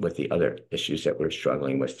with the other issues that we're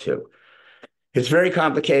struggling with too. It's very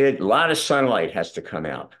complicated. A lot of sunlight has to come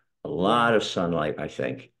out. A Yeah. lot of sunlight, I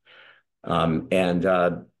think. And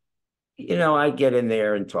I get in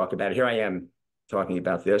there and talk about it. Here I am talking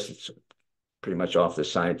about this. It's pretty much off the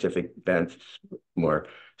scientific bent, more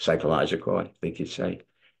psychological, I think you'd say.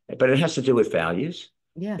 But it has to do with values.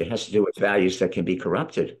 Yeah. It has to do with values that can be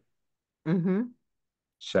corrupted. Mm-hmm.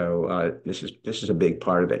 So this is a big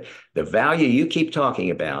part of it. The value you keep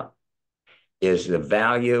talking about is the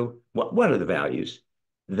value, one of the values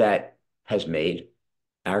that has made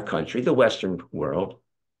our country, the Western world,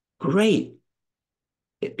 great.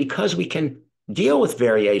 Because we can deal with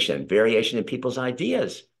variation in people's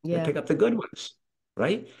ideas and Yeah. pick up the good ones,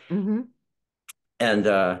 right? Mm-hmm. And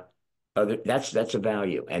that's a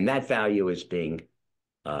value, and that value is being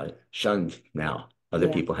shunned now. Other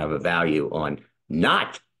Yeah. people have a value on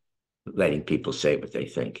not letting people say what they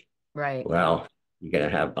think. Right. Well, you're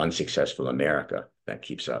going to have unsuccessful America that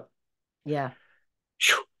keeps up. Yeah.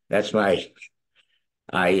 That's my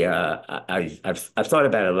I've thought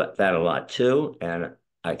about that a lot too, and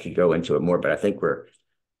I could go into it more, but I think we're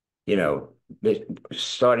you know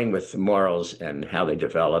starting with morals and how they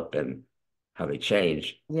develop and how they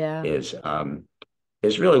change Yeah. is um,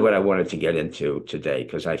 is really what I wanted to get into today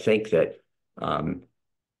because I think um,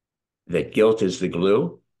 that guilt is the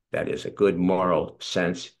glue. That is a good moral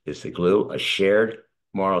sense is the glue, a shared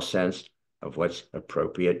moral sense of what's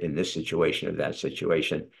appropriate in this situation or that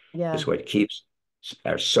situation Yeah. is what keeps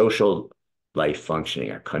our social life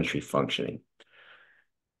functioning, our country functioning.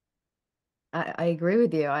 I agree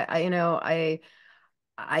with you. I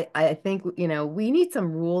think, we need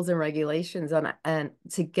some rules and regulations on and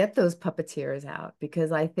to get those puppeteers out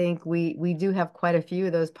because I think we do have quite a few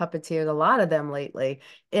of those puppeteers, a lot of them lately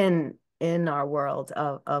in our world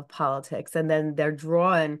of politics. And then they're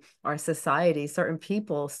drawing our society, certain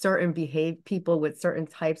people, people with certain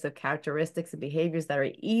types of characteristics and behaviors that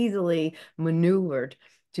are easily maneuvered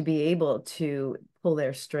to be able to pull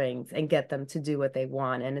their strings and get them to do what they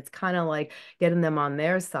want. And it's kind of like getting them on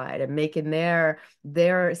their side and making their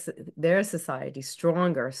their society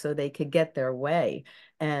stronger so they could get their way.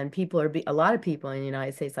 And a lot of people in the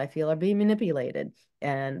United States, I feel, are being manipulated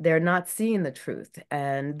and they're not seeing the truth.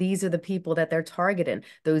 And these are the people that they're targeting,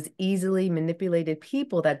 those easily manipulated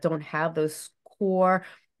people that don't have those core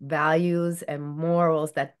values and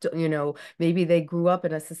morals that, maybe they grew up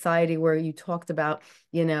in a society where you talked about,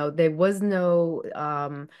 there was no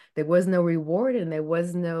reward and there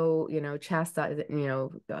was no, chastise,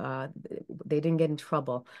 they didn't get in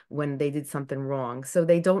trouble when they did something wrong. So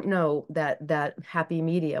they don't know that happy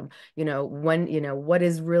medium, when, what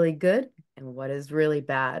is really good and what is really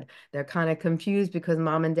bad. They're kind of confused because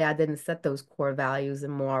mom and dad didn't set those core values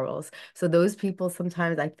and morals. So those people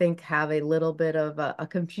sometimes I think have a little bit of a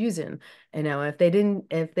confusion. If they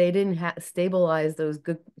didn't stabilize those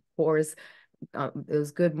good cores,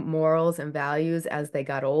 those good morals and values as they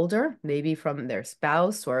got older, maybe from their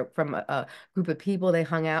spouse or from a group of people they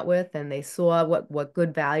hung out with, and they saw what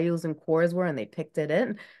good values and cores were, and they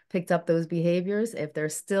picked up those behaviors. If they're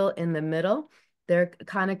still in the middle, they're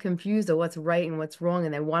kind of confused of what's right and what's wrong,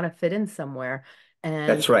 and they want to fit in somewhere. And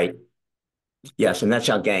That's right. Yes, and that's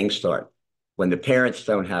how gangs start. When the parents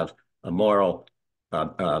don't have a moral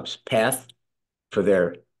path for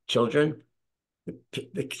their children,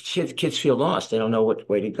 the kids feel lost. They don't know what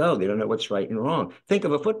way to go. They don't know what's right and wrong. Think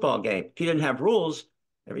of a football game. If you didn't have rules,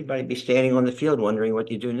 everybody'd be standing on the field wondering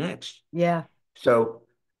what you do next. yeah, So,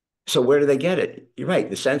 so where do they get it? You're right.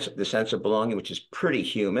 The sense of belonging, which is pretty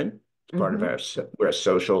human. It's part of hmm, we're a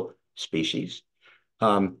social species.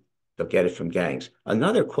 Um, they'll get it from gangs.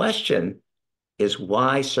 Another question is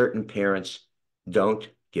why certain parents don't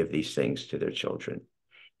give these things to their children.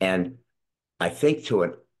 And I think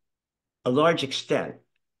to a large extent,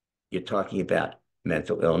 you're talking about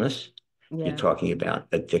mental illness. You're yeah, talking about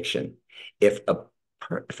addiction. If a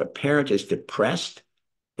if a parent is depressed,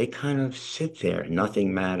 they kind of sit there.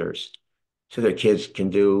 Nothing matters. So their kids can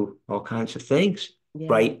do all kinds of things, yeah,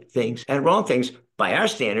 right things and wrong things by our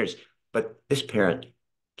standards, but this parent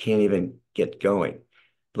can't even get going.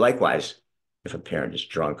 Likewise, if a parent is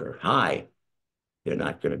drunk or high, they're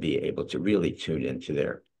not going to be able to really tune into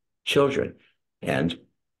their children. And,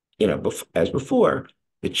 as before,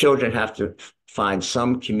 the children have to find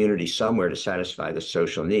some community somewhere to satisfy the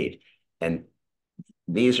social need. And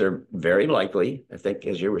these are very likely, I think,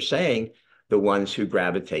 as you were saying, the ones who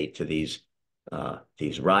gravitate to these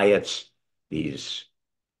riots, these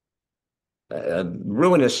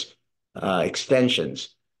ruinous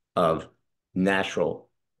extensions of natural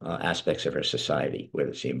aspects of our society, whether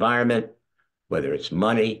it's the environment, whether it's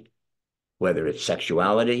money, whether it's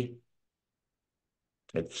sexuality.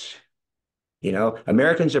 It's,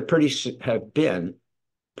 Americans have been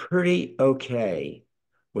pretty okay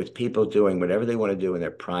with people doing whatever they want to do in their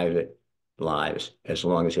private lives, as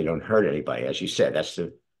long as they don't hurt anybody. As you said, that's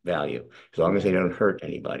the value, as long as they Yeah. don't hurt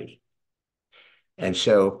anybody. And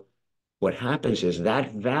so what happens is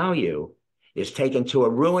that value is taken to a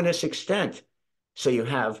ruinous extent. So you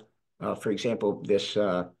have, for example,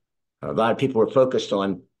 a lot of people are focused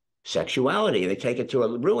on sexuality, and they take it to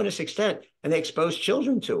a ruinous extent, and they expose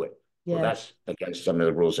children to it. Well, Yes. that's against some of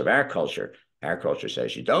the rules of our culture. Our culture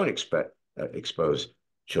says you don't expose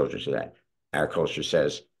children to that. Our culture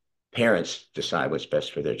says parents decide what's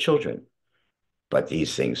best for their children, but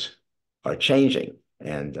these things are changing,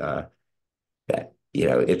 and that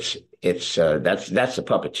that's the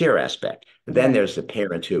puppeteer aspect. But then Right. there's the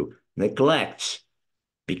parent who neglects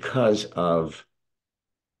because of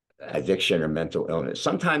addiction or mental illness.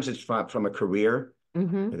 Sometimes it's from a career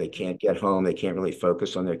Mm-hmm. where they can't get home, they can't really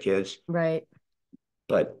focus on their kids. Right.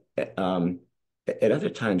 But at other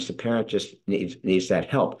times, the parent just needs that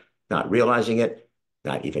help, not realizing it,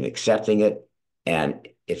 not even accepting it, and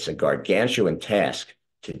it's a gargantuan task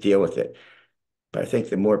to deal with it. But I think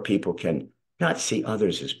the more people can not see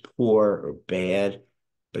others as poor or bad,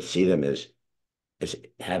 but see them as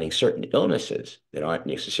having certain illnesses that aren't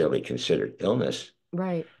necessarily considered illness,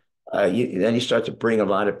 Right. then you start to bring a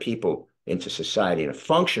lot of people into society in a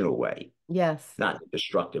functional way, Yes. not in a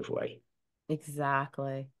destructive way.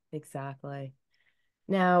 Exactly. Exactly.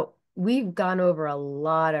 Now, we've gone over a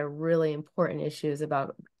lot of really important issues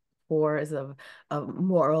about cores of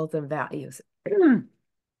morals and values. If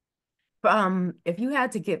you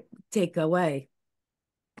had to take away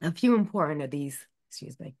a few important of these,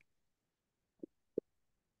 excuse me,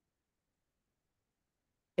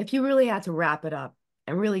 if you really had to wrap it up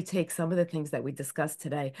and really take some of the things that we discussed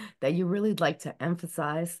today that you really like to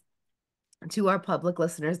emphasize to our public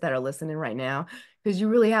listeners that are listening right now, because you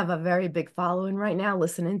really have a very big following right now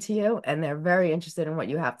listening to you, and they're very interested in what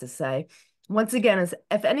you have to say. Once again,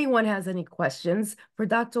 if anyone has any questions for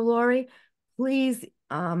Dr. Lurie, please,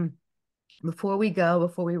 before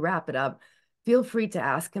we wrap it up, feel free to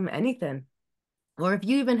ask him anything. Or if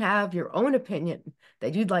you even have your own opinion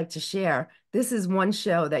that you'd like to share, this is one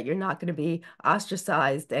show that you're not going to be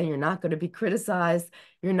ostracized and you're not going to be criticized.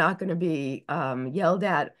 You're not going to be yelled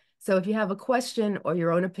at. So if you have a question or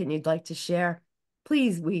your own opinion you'd like to share,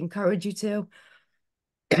 please, we encourage you to.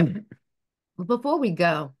 Before we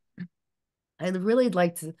go, I'd really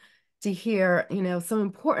like to hear, some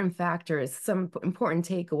important factors, some important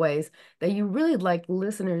takeaways that you really like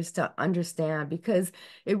listeners to understand, because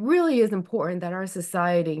it really is important that our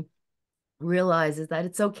society realizes that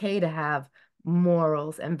it's okay to have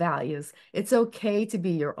morals and values. It's okay to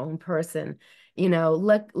be your own person.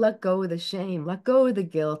 Let go of the shame, let go of the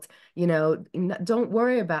guilt. Don't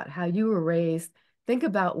worry about how you were raised. Think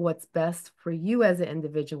about what's best for you as an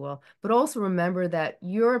individual, but also remember that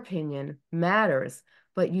your opinion matters,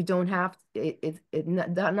 but you don't have it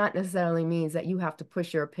not necessarily means that you have to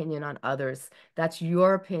push your opinion on others. That's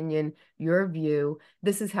your opinion, your view.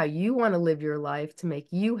 This is how you want to live your life to make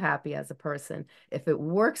you happy as a person. If it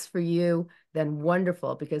works for you, then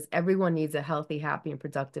wonderful, because everyone needs a healthy, happy, and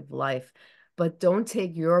productive life. But don't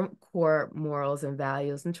take your core morals and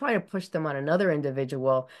values and try to push them on another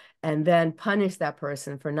individual and then punish that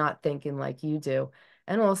person for not thinking like you do.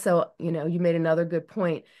 And also, you made another good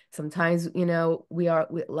point. Sometimes, a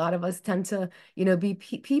lot of us tend to, be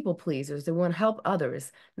people pleasers. They want to help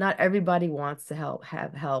others. Not everybody wants to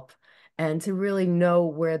have help, and to really know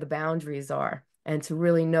where the boundaries are and to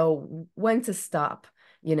really know when to stop.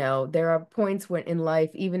 There are points when in life,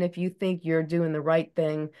 even if you think you're doing the right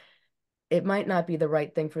thing, it might not be the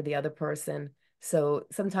right thing for the other person. So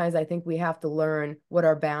sometimes I think we have to learn what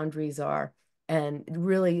our boundaries are and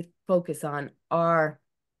really focus on our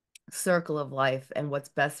circle of life and what's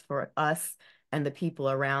best for us and the people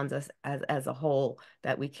around us as a whole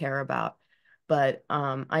that we care about. But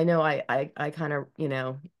I know I kind of,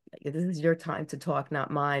 this is your time to talk,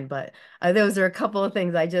 not mine. But those are a couple of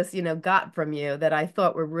things I just, got from you that I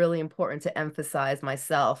thought were really important to emphasize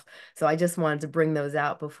myself. So I just wanted to bring those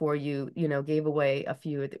out before you, gave away a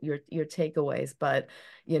few of your takeaways. But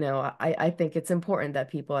I think it's important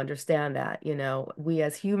that people understand that, we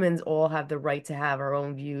as humans all have the right to have our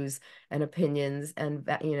own views and opinions, and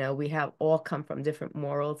that, we have all come from different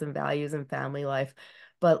morals and values and family life.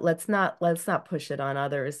 But let's not push it on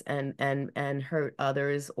others and hurt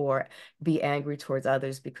others or be angry towards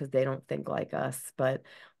others because they don't think like us. But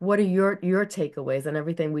what are your takeaways on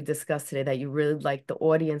everything we discussed today that you really like the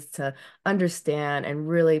audience to understand and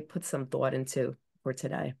really put some thought into for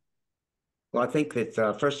today? Well, I think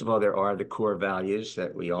that first of all, there are the core values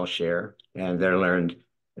that we all share, and they're learned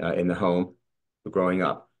in the home growing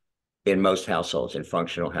up in most households, in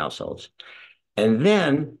functional households. And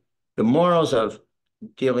then the morals of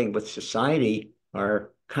dealing with society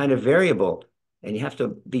are kind of variable, and you have to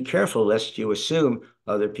be careful lest you assume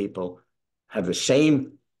other people have the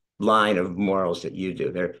same line of morals that you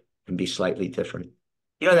do. There can be slightly different.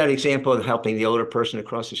 You know that example of helping the older person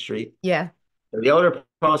across the street? Yeah. The older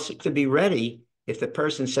person to be ready if the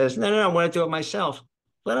person says, no, no, no, I want to do it myself.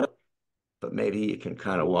 Let them, but maybe you can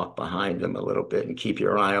kind of walk behind them a little bit and keep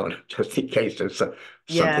your eye on them just in case Yes,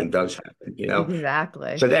 something does happen, you know?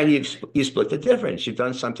 exactly. So then you split the difference. You've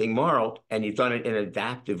done something moral and you've done it in an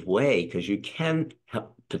adaptive way because you can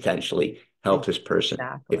potentially help this person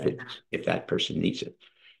Exactly. if that person needs it.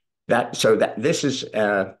 That so that this is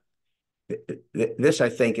this I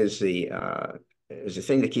think is the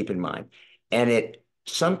thing to keep in mind. And it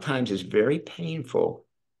sometimes is very painful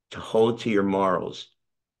to hold to your morals.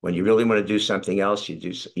 When you really want to do something else,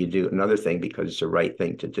 you do another thing because it's the right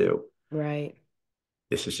thing to do. Right.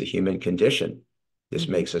 This is a human condition. This Mhm.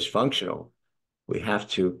 makes us functional. We have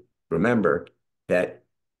to remember that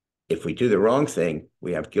if we do the wrong thing,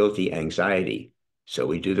 we have guilty anxiety. So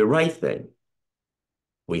we do the right thing.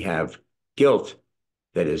 We have guilt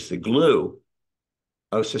that is the glue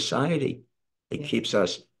of society. It Yeah. keeps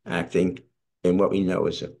us acting in what we know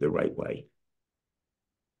is the right way.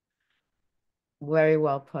 Very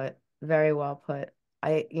well put. Very well put.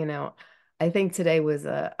 I think today was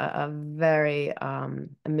a very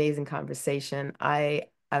amazing conversation. I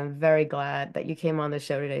am very glad that you came on the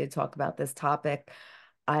show today to talk about this topic.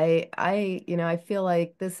 I feel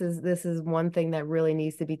like this is one thing that really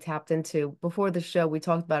needs to be tapped into. Before the show, we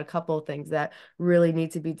talked about a couple of things that really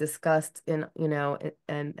need to be discussed and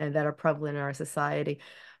that are prevalent in our society.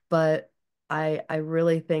 But I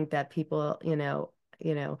really think that people,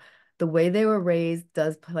 the way they were raised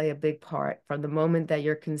does play a big part from the moment that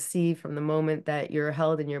you're conceived, from the moment that you're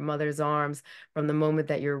held in your mother's arms, from the moment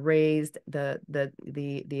that you're raised,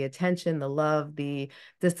 the attention, the love, the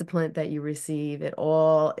discipline that you receive, it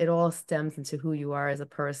all stems into who you are as a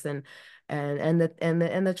person and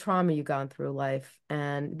the trauma you've gone through life.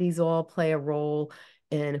 And these all play a role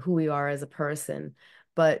in who we are as a person.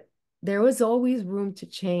 But there was always room to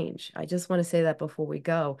change. I just want to say that before we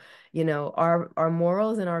go. Our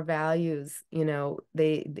morals and our values,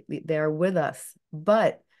 they're with us,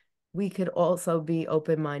 but we could also be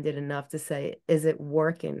open-minded enough to say, is it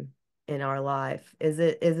working in our life? Is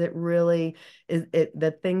it really, is it the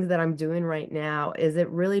things that I'm doing right now, is it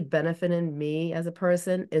really benefiting me as a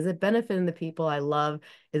person? Is it benefiting the people I love?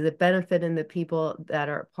 Is it benefiting the people that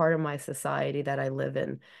are part of my society that I live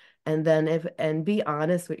in? And be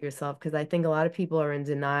honest with yourself, because I think a lot of people are in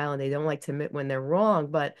denial and they don't like to admit when they're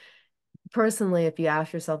wrong. But personally, if you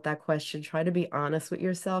ask yourself that question, try to be honest with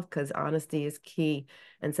yourself because honesty is key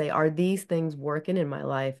and say, are these things working in my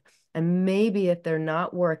life? And maybe if they're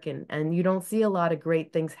not working and you don't see a lot of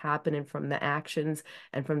great things happening from the actions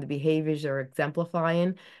and from the behaviors you're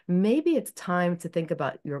exemplifying, maybe it's time to think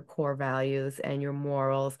about your core values and your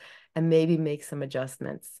morals and maybe make some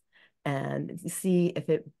adjustments and see if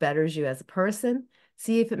it betters you as a person,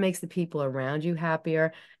 see if it makes the people around you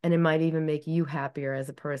happier, and it might even make you happier as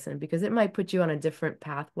a person because it might put you on a different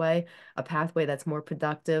pathway, a pathway that's more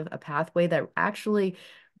productive, a pathway that actually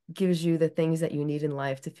gives you the things that you need in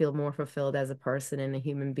life to feel more fulfilled as a person and a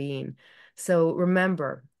human being. So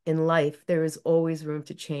remember, in life, there is always room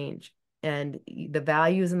to change. And the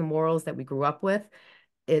values and the morals that we grew up with,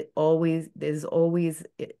 it's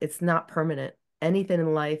not permanent. Anything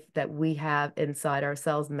in life that we have inside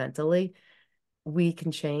ourselves mentally we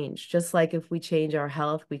can change. Just like if we change our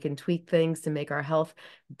health, we can tweak things to make our health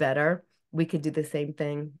better. We could do the same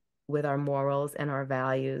thing with our morals and our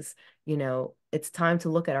values. It's time to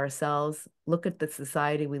look at ourselves, look at the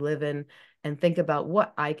society we live in, and think about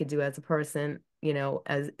what I could do as a person,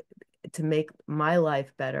 as to make my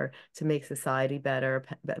life better, to make society better,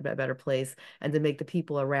 a better place, and to make the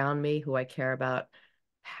people around me who I care about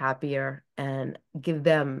happier and give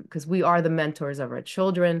them, because we are the mentors of our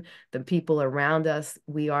children, the people around us,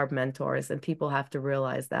 we are mentors, and people have to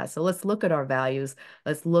realize that. So let's look at our values,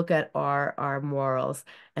 let's look at our morals,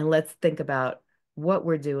 and let's think about what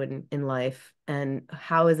we're doing in life and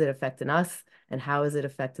how is it affecting us and how is it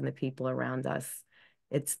affecting the people around us.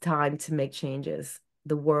 It's time to make changes.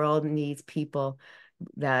 The world needs people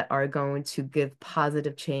that are going to give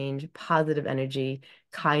positive change, positive energy,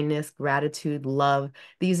 kindness, gratitude, love.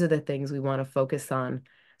 These are the things we want to focus on.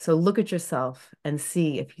 So look at yourself and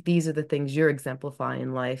see if these are the things you're exemplifying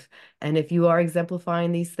in life. And if you are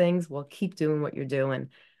exemplifying these things, well, keep doing what you're doing.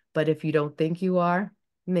 But if you don't think you are,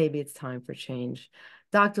 maybe it's time for change.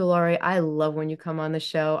 Dr. Lurie, I love when you come on the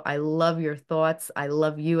show. I love your thoughts. I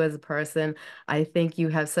love you as a person. I think you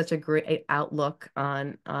have such a great outlook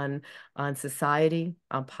on society,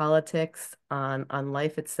 on politics, on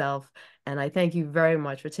life itself. And I thank you very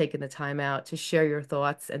much for taking the time out to share your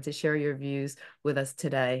thoughts and to share your views with us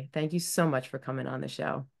today. Thank you so much for coming on the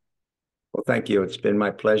show. Well, thank you. It's been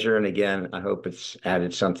my pleasure. And again, I hope it's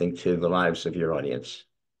added something to the lives of your audience.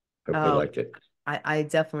 Hope they Oh, liked it. I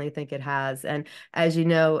definitely think it has. And as you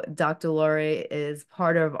know, Dr. Lurie is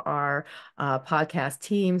part of our podcast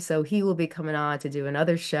team. So he will be coming on to do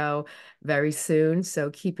another show very soon. So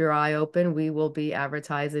keep your eye open. We will be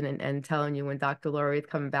advertising and telling you when Dr. Lurie is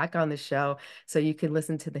coming back on the show so you can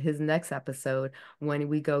listen to his next episode when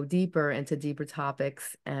we go deeper into deeper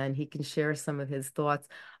topics and he can share some of his thoughts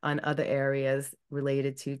on other areas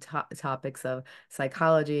related to topics of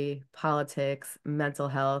psychology, politics, mental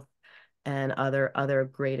health and other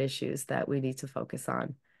great issues that we need to focus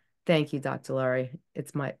on. Thank you, Dr. Lurie.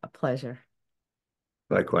 It's a pleasure.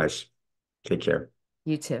 Likewise. Take care.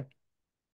 You too.